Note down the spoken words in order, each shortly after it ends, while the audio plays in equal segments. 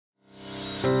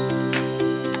Hi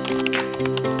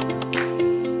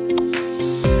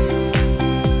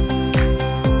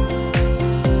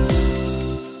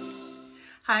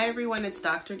everyone, it's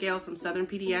Dr. Gail from Southern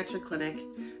Pediatric Clinic,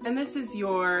 and this is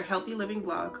your Healthy Living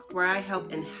blog where I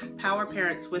help empower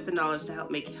parents with the knowledge to help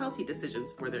make healthy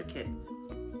decisions for their kids.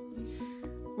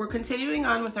 We're continuing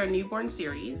on with our newborn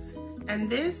series, and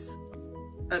this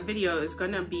video is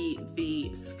going to be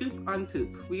the scoop on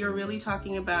poop. We are really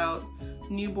talking about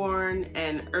newborn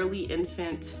and early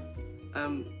infant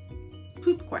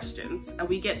poop questions.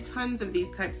 We get tons of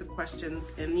these types of questions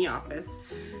in the office,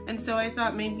 and so I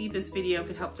thought maybe this video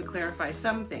could help to clarify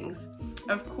some things.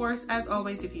 Of course, as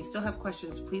always, if you still have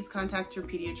questions, please contact your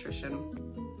pediatrician.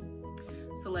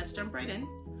 So let's jump right in.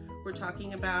 We're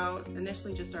talking about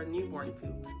initially just our newborn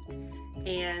poop.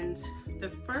 And the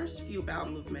first few bowel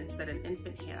movements that an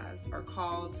infant has are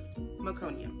called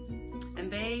meconium.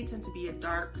 And they tend to be a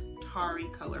dark, tarry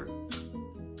color,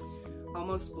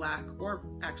 almost black, or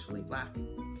actually black.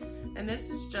 And this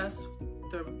is just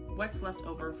what's left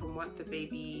over from what the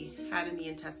baby had in the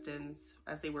intestines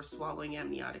as they were swallowing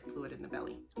amniotic fluid in the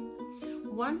belly.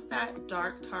 Once that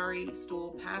dark, tarry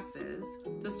stool passes,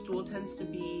 the stool tends to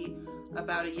be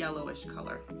about a yellowish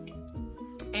color.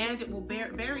 And it will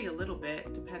vary a little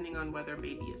bit depending on whether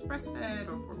baby is breastfed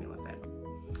or formula fed.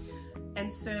 And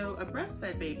so a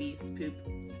breastfed baby's poop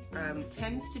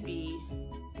tends to be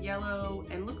yellow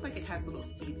and look like it has little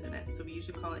seeds in it. So we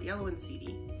usually call it yellow and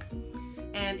seedy.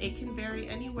 And it can vary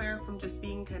anywhere from just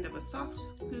being kind of a soft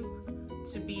poop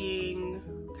to being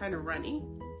kind of runny,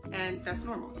 and that's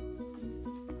normal.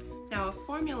 Now a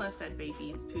formula fed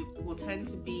baby's poop will tend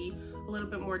to be a little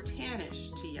bit more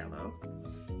tannish to yellow,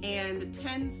 and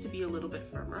tends to be a little bit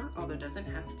firmer, although it doesn't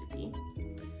have to be.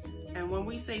 And when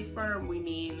we say firm, we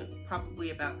mean probably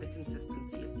about the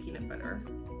consistency of peanut butter,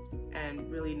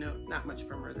 and really not much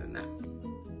firmer than that.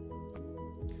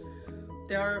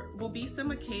 There will be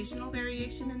some occasional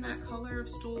variation in that color of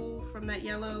stool from that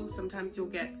yellow. Sometimes you'll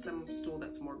get some stool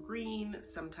that's more green.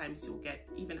 Sometimes you'll get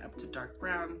even up to dark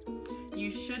brown.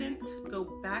 You shouldn't go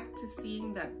back to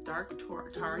seeing that dark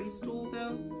tarry stool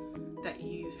though that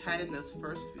you've had in those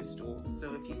first few stools.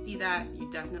 So if you see that, you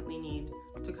definitely need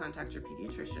to contact your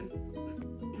pediatrician.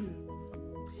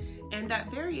 And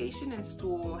that variation in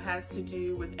stool has to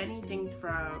do with anything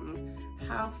from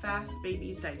how fast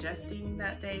baby's digesting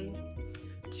that day,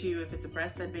 to if it's a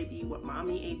breastfed baby, what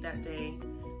mommy ate that day,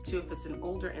 to if it's an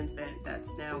older infant that's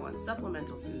now on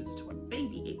supplemental foods, to what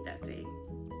baby ate that day.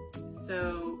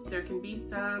 So there can be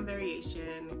some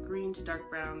variation, green to dark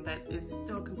brown, that is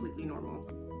still completely normal.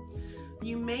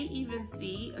 You may even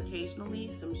see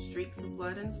occasionally some streaks of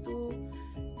blood in stool,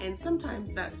 and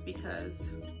sometimes that's because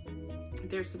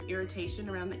there's some irritation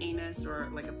around the anus or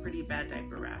like a pretty bad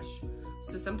diaper rash.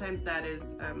 So sometimes that is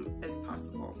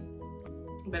possible.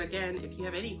 But again, if you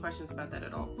have any questions about that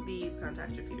at all, please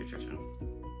contact your pediatrician.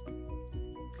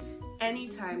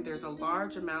 Anytime there's a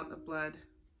large amount of blood,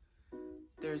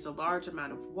 there's a large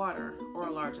amount of water, or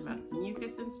a large amount of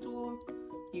mucus in stool,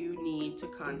 you need to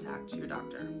contact your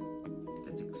doctor.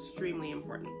 That's extremely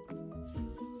important.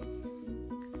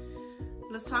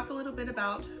 Let's talk a little bit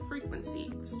about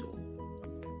frequency of stools.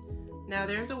 Now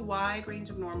there's a wide range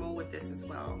of normal with this as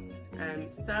well. And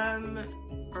some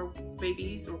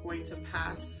babies are going to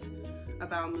pass a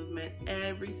bowel movement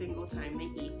every single time they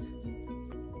eat.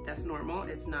 That's normal,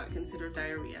 it's not considered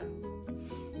diarrhea.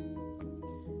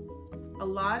 A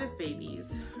lot of babies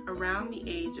around the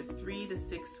age of 3 to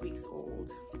 6 weeks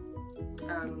old,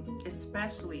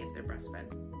 especially if they're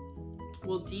breastfed,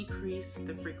 will decrease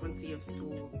the frequency of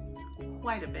stools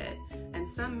quite a bit, and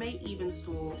some may even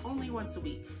stool only once a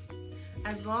week.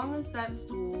 As long as that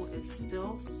stool is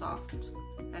still soft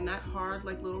and not hard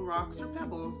like little rocks or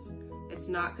pebbles, it's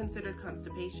not considered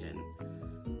constipation.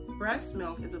 Breast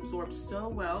milk is absorbed so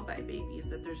well by babies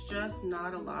that there's just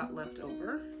not a lot left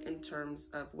over in terms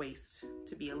of waste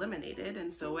to be eliminated,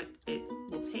 and so it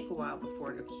will take a while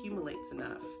before it accumulates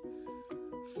enough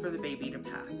for the baby to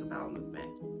pass a bowel movement,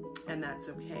 and that's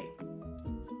okay.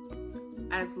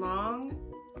 As long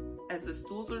as the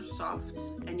stools are soft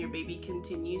and your baby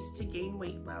continues to gain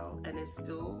weight well and is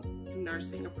still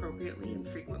nursing appropriately and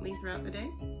frequently throughout the day,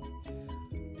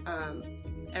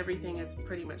 everything is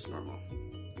pretty much normal.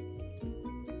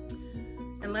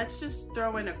 And let's just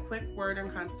throw in a quick word on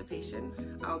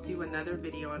constipation. I'll do another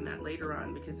video on that later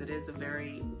on because it is a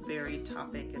very varied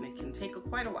topic and it can take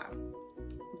quite a while.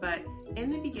 But in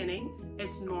the beginning,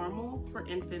 it's normal for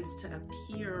infants to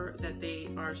appear that they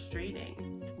are straining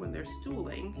when they're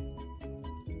stooling,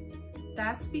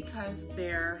 That's because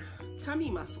their tummy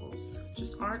muscles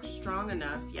just aren't strong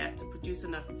enough yet to produce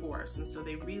enough force, and so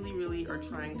they really are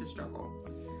trying to struggle.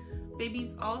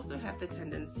 Babies also have the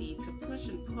tendency to push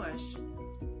and push,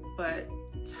 but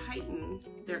tighten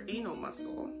their anal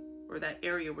muscle, or that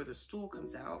area where the stool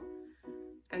comes out.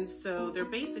 And so they're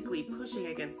basically pushing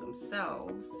against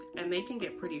themselves, and they can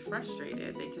get pretty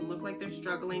frustrated. They can look like they're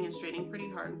struggling and straining pretty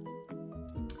hard.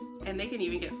 And they can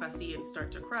even get fussy and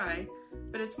start to cry,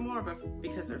 but it's more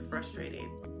because they're frustrated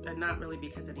and not really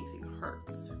because anything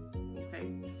hurts,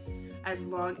 okay? As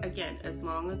long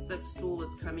as that stool is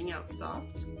coming out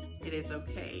soft, it is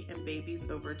okay. And babies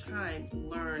over time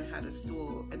learn how to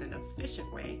stool in an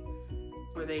efficient way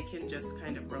where they can just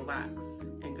kind of relax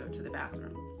and go to the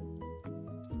bathroom.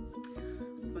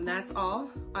 And that's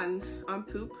all on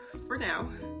poop for now.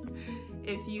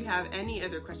 If you have any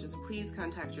other questions, please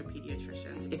contact your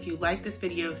pediatricians. If you like this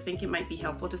video, think it might be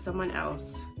helpful to someone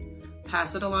else,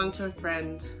 pass it along to a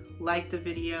friend, like the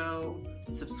video,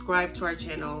 subscribe to our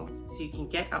channel so you can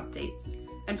get updates,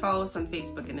 and follow us on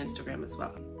Facebook and Instagram as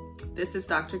well. This is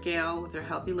Dr. Gail with her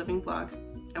Healthy Living blog,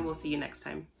 and we'll see you next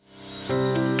time.